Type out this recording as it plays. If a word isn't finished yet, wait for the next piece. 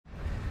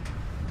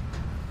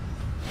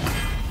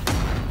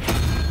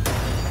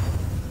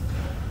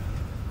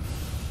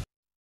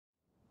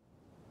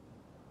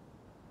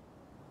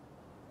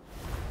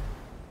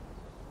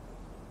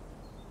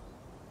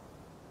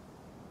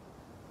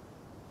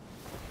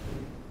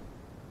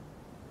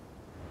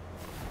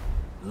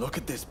Look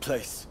at this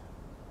place.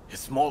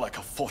 It's more like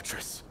a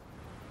fortress.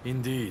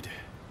 Indeed.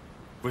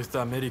 With the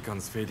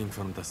Americans fading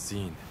from the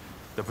scene,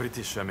 the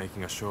British are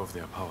making a show of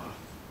their power.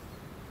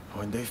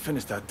 When they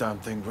finish that damn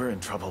thing, we're in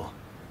trouble.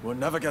 We'll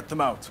never get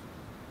them out.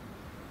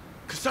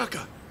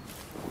 Kasaka!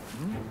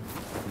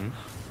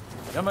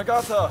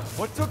 Yamagata,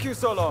 what took you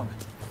so long?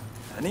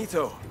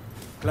 Anito,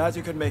 glad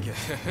you could make it.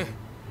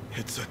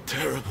 It's a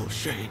terrible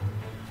shame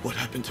what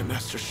happened to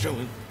Master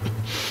Shoin.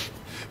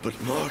 But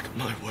mark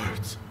my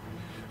words.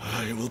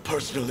 I will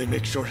personally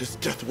make sure his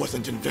death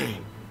wasn't in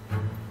vain.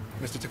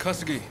 Mr.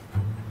 Takasugi,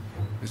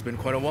 it's been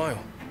quite a while.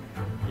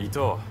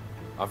 Ito,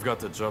 I've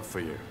got a job for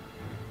you.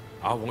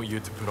 I want you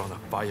to put on a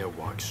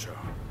fireworks show.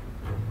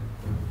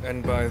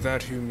 And by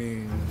that you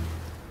mean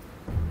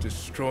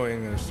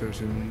destroying a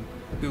certain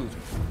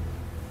building?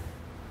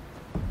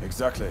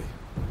 Exactly.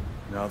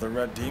 Now the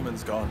Red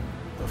Demon's gone,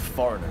 the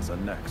foreigners are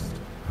next.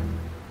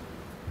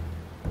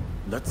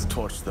 Let's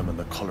torch them in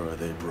the cholera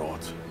they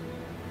brought.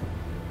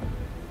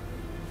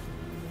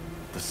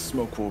 The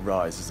smoke will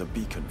rise as a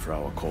beacon for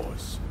our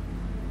cause.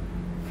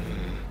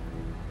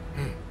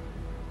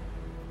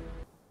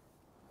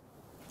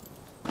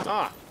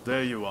 Ah,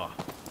 there you are.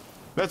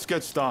 Let's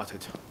get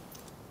started.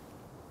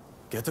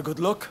 Get a good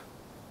look?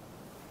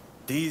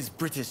 These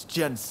British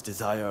gents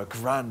desire a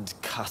grand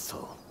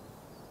castle.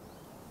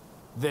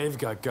 They've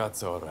got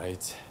guts, all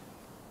right.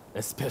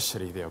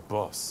 Especially their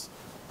boss,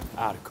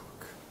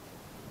 Arkuk.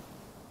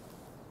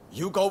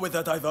 You go with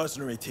the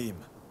diversionary team.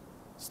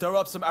 Stir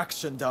up some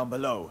action down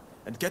below,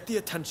 and get the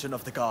attention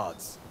of the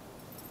guards.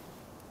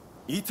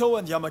 Ito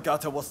and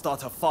Yamagata will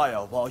start a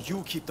fire while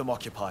you keep them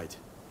occupied.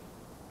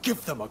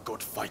 Give them a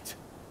good fight,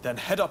 then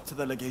head up to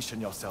the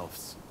legation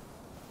yourselves.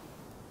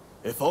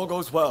 If all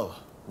goes well,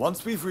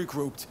 once we've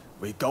regrouped,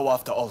 we go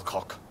after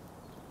Alcock.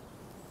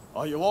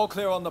 Are you all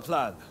clear on the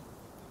plan?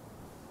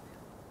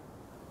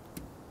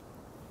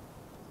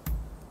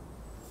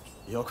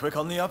 You're quick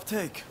on the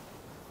uptake.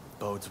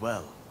 Bodes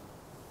well.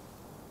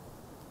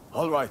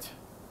 All right,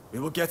 we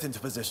will get into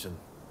position.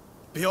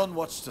 Be on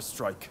watch to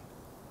strike.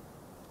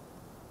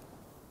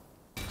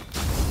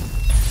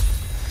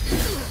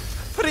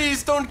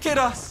 Please don't kill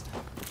us!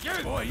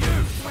 You! Boy,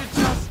 you! We're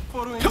just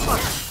following...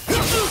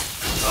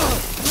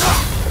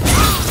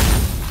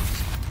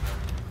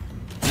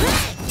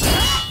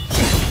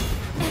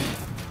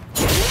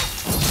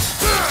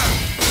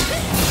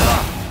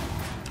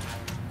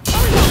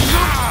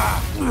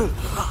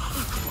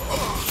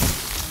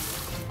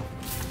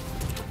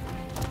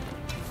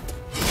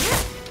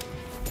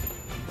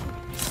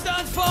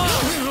 Stand fire!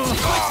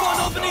 Wait for an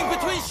opening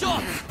between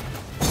shots!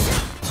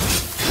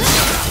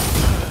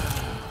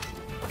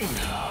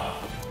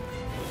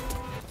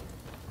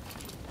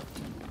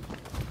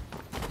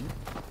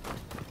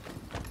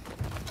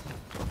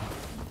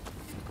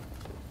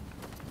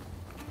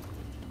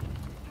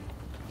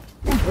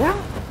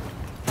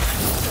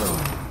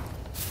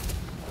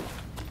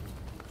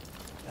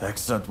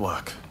 Excellent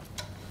work.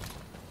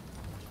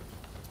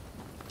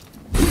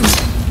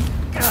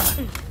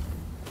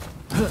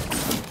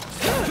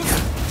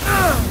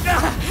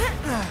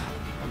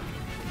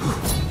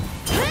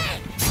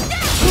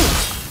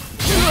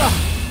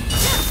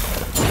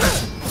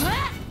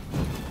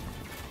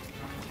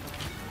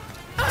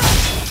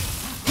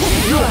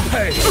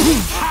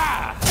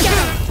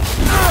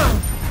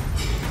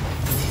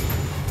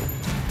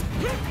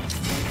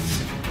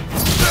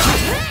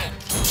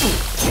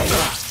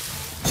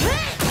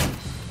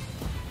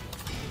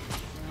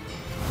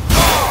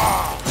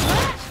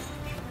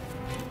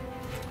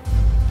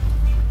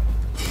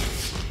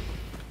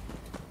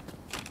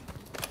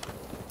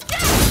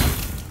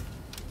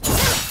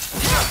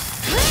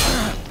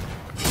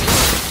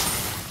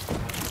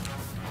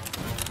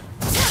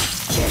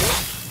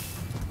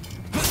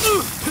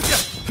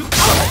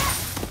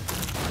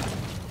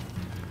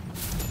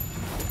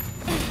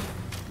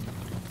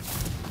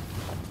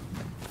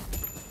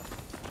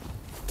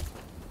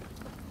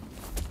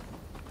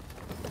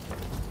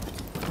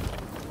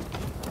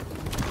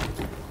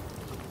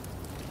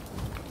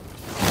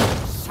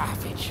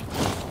 Savage.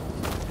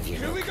 Have you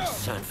no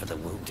concern for the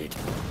wounded?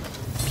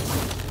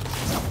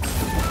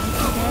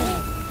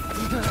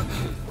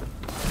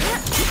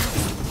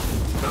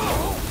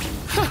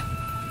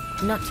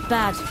 Not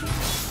bad.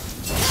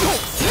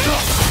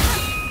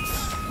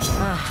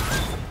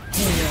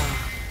 Here you are.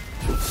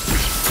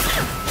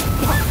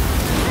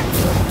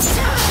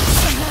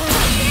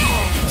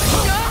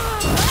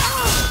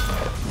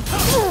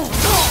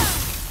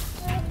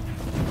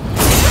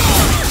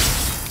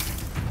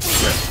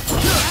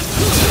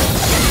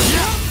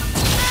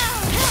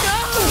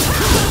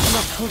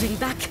 Not holding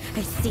back,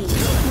 I see.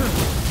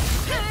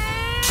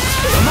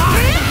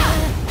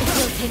 It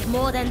will take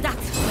more than that.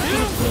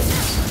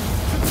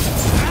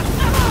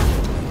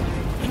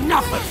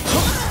 Enough of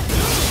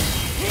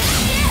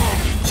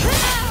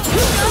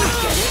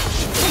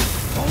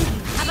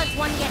Haven't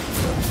won yet.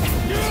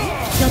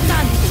 You're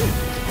done.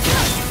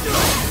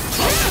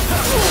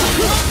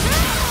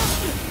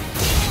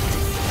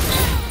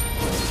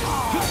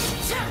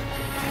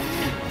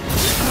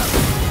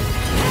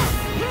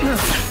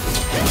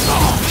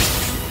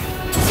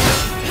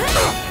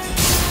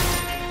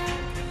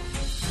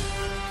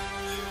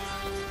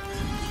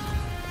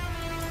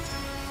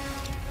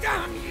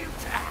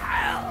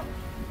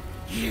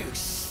 You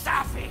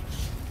savage!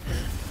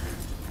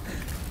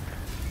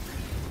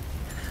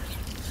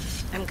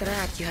 I'm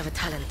glad you have a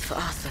talent for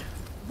arson.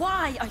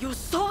 Why are you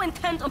so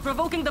intent on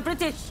provoking the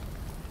British?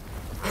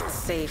 It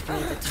saved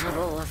me the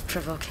trouble of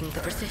provoking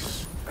the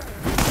British.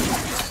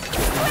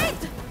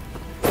 Wait!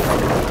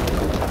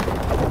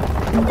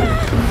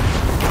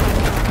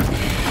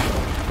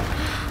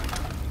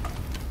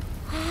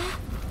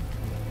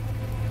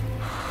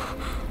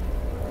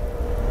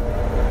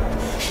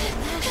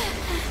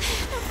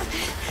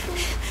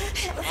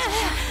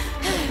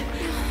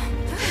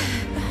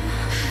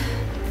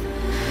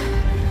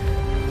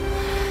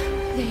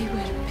 They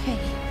will pay.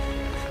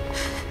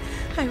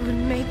 I will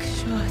make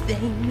sure they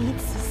meet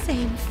the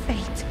same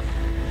fate.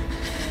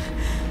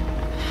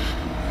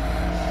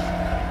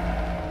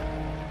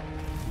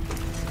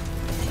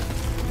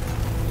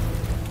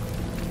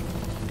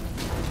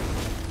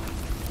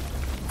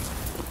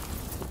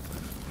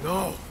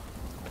 No.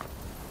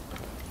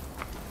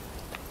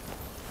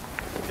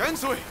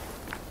 Katsu,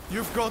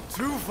 you've gone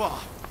too far.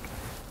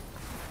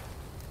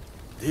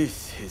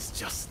 This is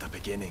just the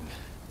beginning.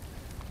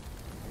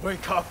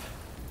 Wake up,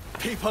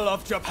 people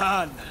of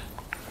Japan!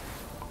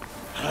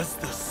 As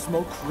the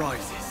smoke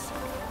rises,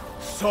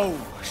 so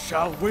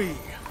shall we!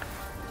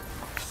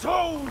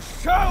 So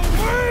shall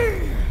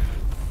we!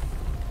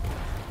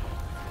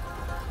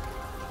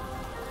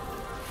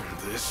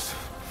 This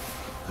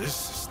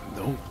is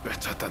no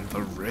better than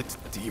the Red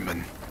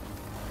Demon.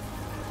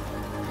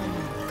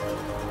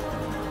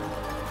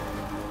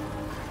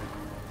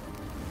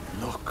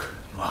 Look,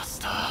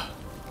 Master.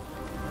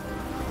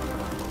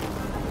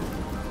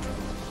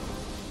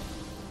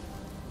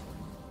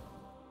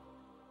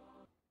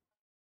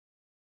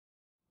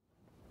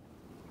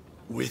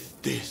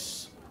 With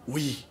this,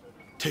 we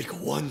take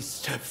one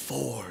step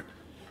forward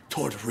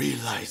toward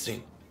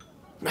realizing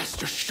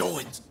Master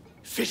Shoin's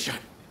vision.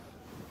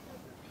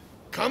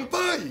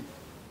 Kanpai!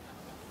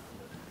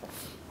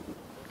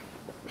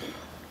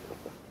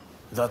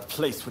 That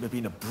place would have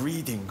been a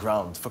breeding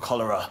ground for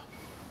cholera.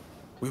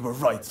 We were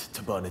right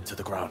to burn it to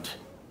the ground.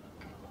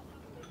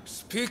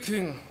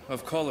 Speaking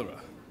of cholera,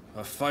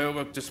 a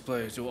firework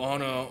display to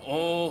honor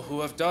all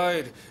who have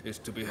died is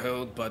to be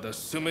held by the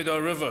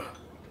Sumida River.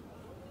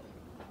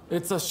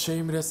 It's a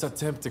shameless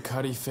attempt to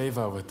curry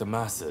favor with the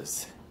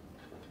masses.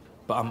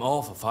 But I'm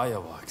all for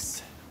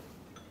fireworks.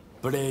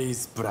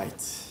 Blaze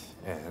bright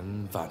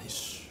and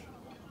vanish.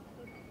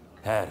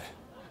 Hell,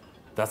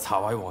 that's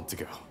how I want to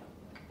go.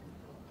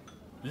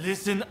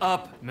 Listen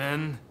up,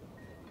 men.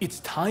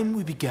 It's time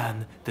we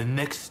began the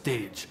next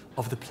stage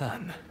of the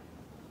plan.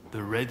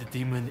 The Red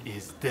Demon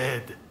is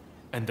dead,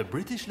 and the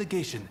British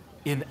legation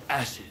in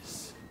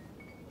ashes.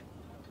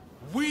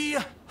 We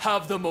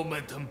have the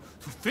momentum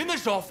to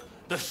finish off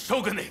the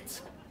Shogunate.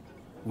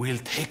 We'll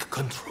take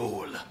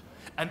control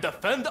and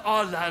defend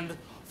our land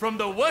from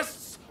the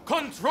West's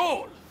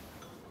control.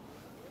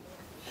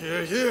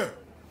 Hear, hear!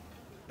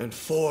 And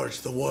forge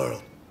the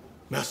world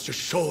Master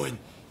Shoin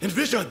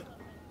envisioned!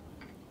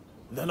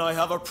 Then I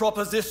have a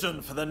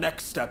proposition for the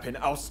next step in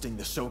ousting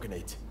the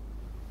Shogunate.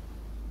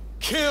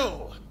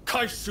 Kill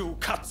Katsu!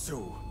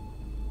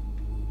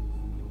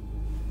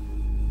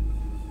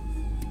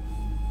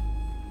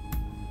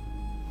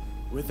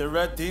 With the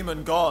Red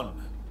Demon gone,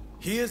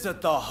 he is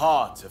at the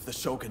heart of the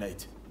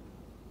Shogunate.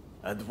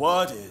 And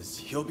word is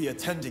he'll be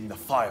attending the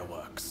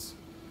fireworks.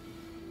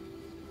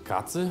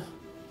 Katsu?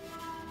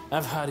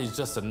 I've heard he's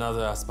just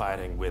another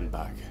aspiring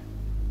windbag.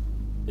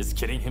 Is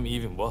killing him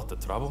even worth the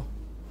trouble?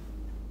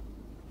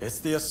 It's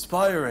the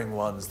aspiring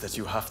ones that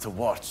you have to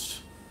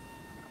watch.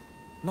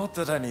 Not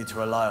that I need to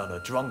rely on a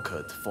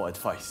drunkard for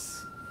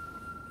advice.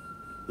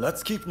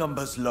 Let's keep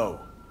numbers low,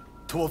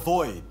 to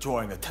avoid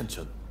drawing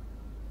attention.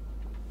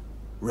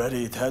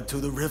 Ready to head to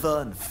the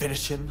river and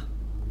finish him?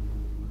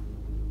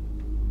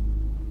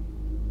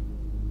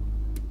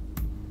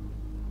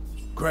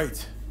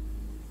 Great.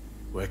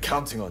 We're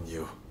counting on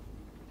you.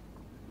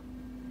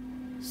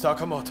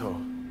 Sakamoto,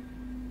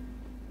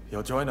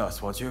 you'll join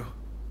us, won't you?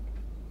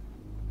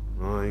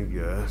 I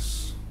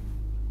guess.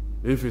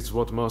 If it's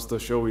what Master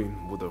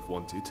Shoin would have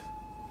wanted.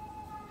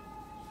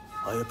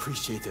 I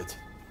appreciate it.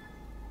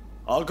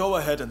 I'll go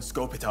ahead and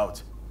scope it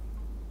out.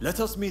 Let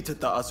us meet at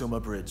the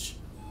Azuma Bridge.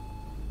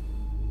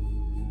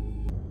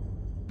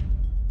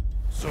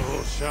 So,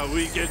 shall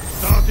we get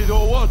started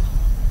or what?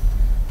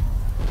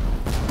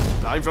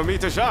 Time for me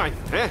to shine,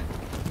 eh?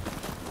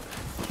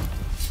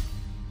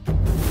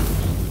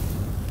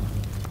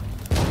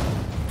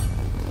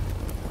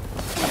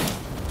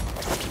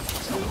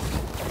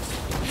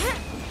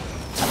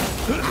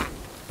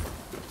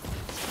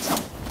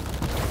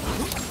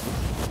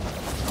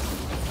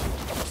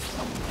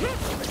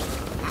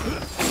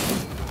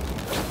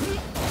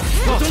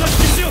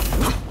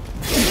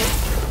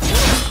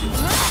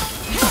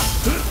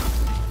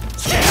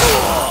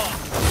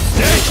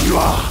 There you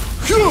are!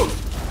 Phew!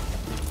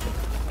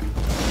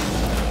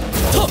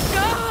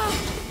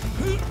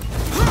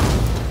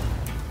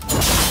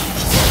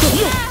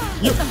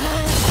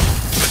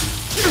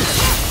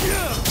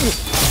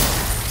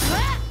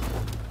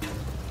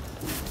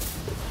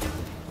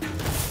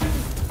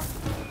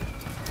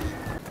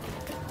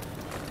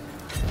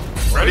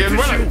 Ready and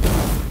willing!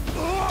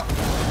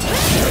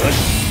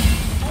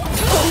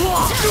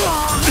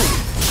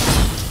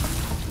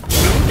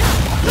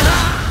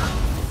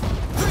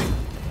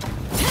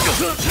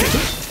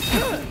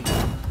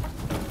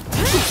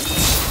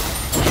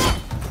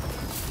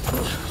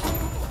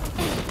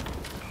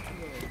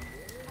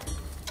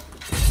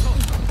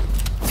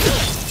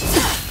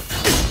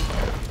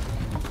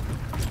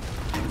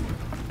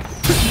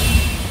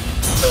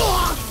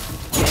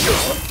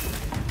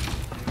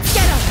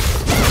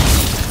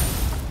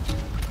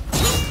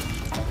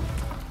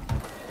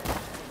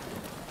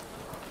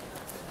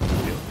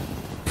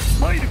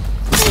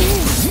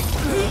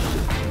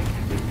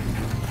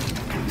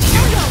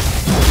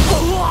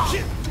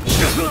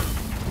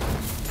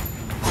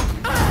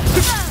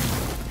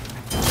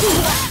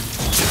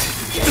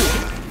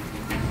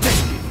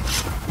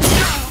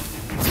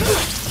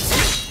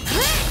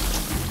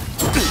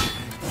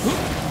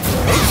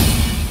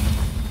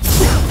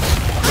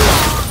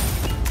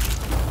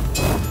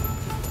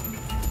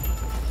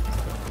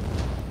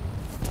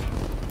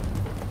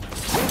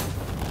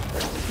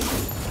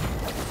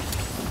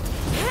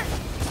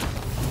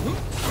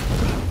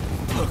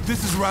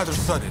 This is rather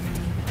sudden.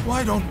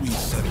 Why don't we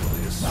settle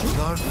this with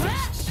our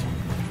fists?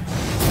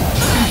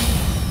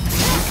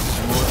 This is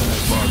more than I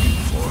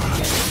bargained for.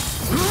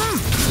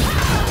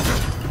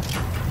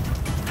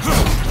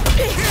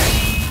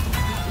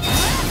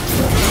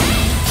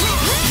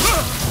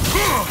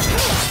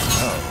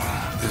 Oh,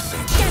 this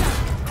ain't good.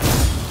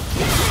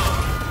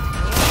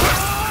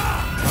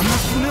 I'm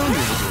not familiar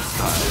with your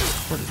style,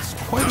 but it's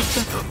quite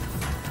effective.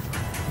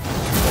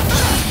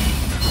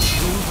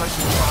 Seems I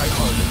should try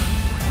harder.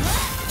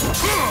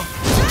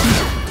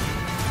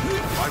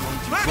 Why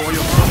won't you throw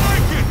your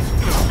like it?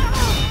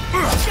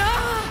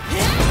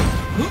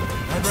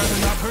 I'd rather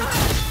not hurt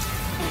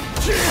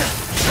you.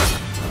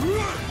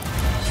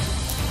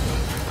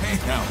 Hey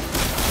now,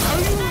 are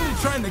you really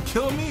trying to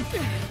kill me?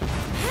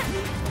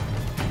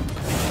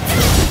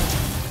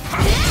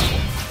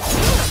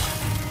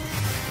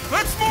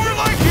 That's more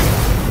like it!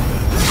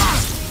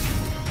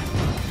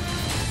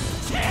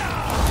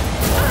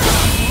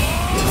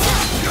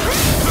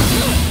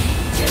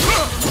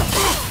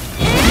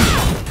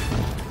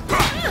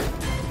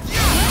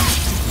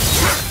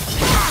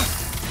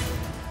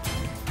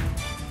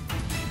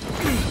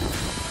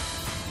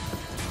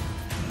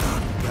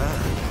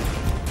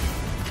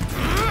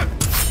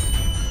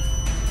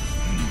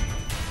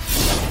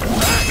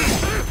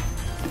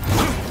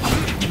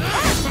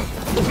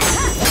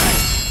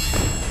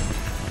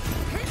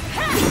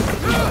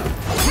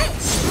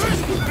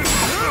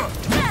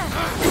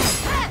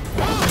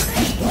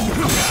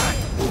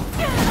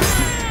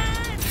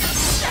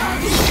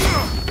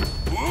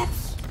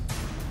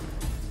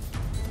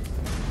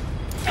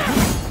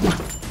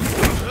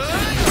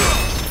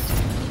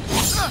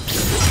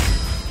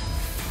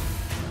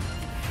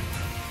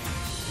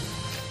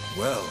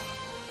 Well,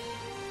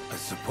 I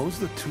suppose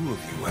the two of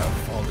you have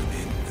fallen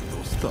in with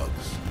those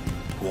thugs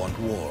who want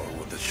war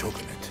with the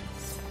Shogunate.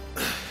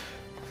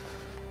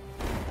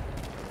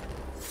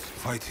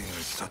 Fighting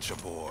is such a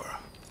bore.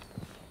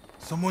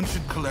 Someone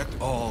should collect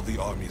all the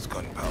army's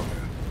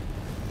gunpowder.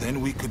 Then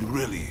we could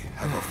really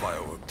have a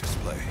firework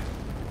display.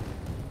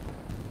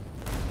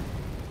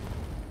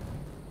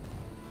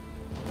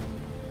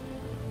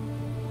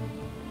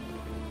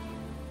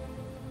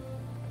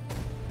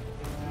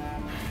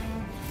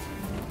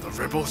 The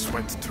rebels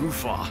went too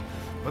far,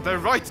 but they're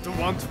right to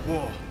want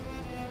war.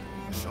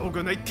 The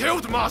Shogunate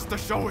killed Master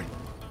Shoin!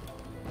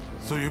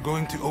 So you're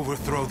going to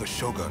overthrow the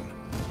Shogun?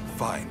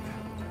 Fine.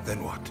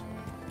 Then what?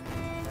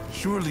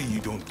 Surely you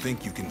don't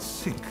think you can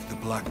sink the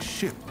Black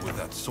Ship with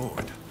that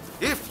sword?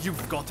 If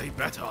you've got a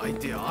better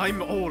idea,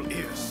 I'm all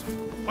ears.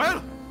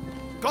 Well,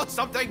 got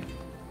something?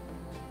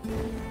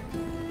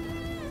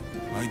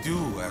 I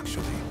do,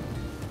 actually.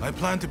 I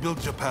plan to build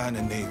Japan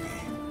a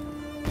navy.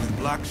 With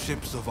black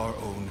ships of our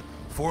own,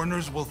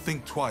 foreigners will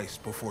think twice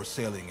before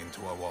sailing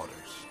into our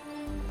waters.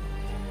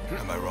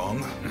 Am I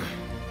wrong?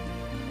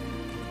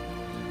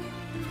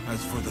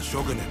 As for the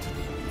Shogunate,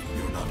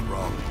 you're not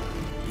wrong.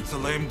 It's a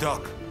lame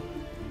duck.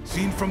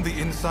 Seen from the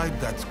inside,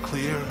 that's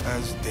clear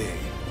as day.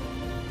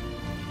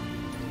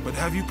 But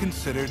have you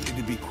considered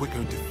it'd be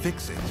quicker to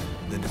fix it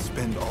than to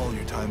spend all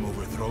your time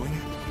overthrowing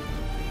it?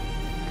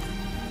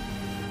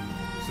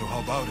 So how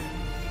about it?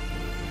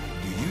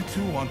 Do you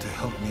two want to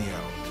help me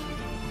out?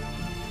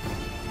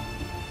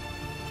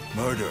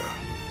 Murder,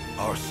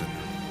 arson.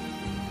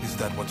 Is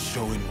that what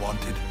Shoin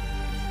wanted?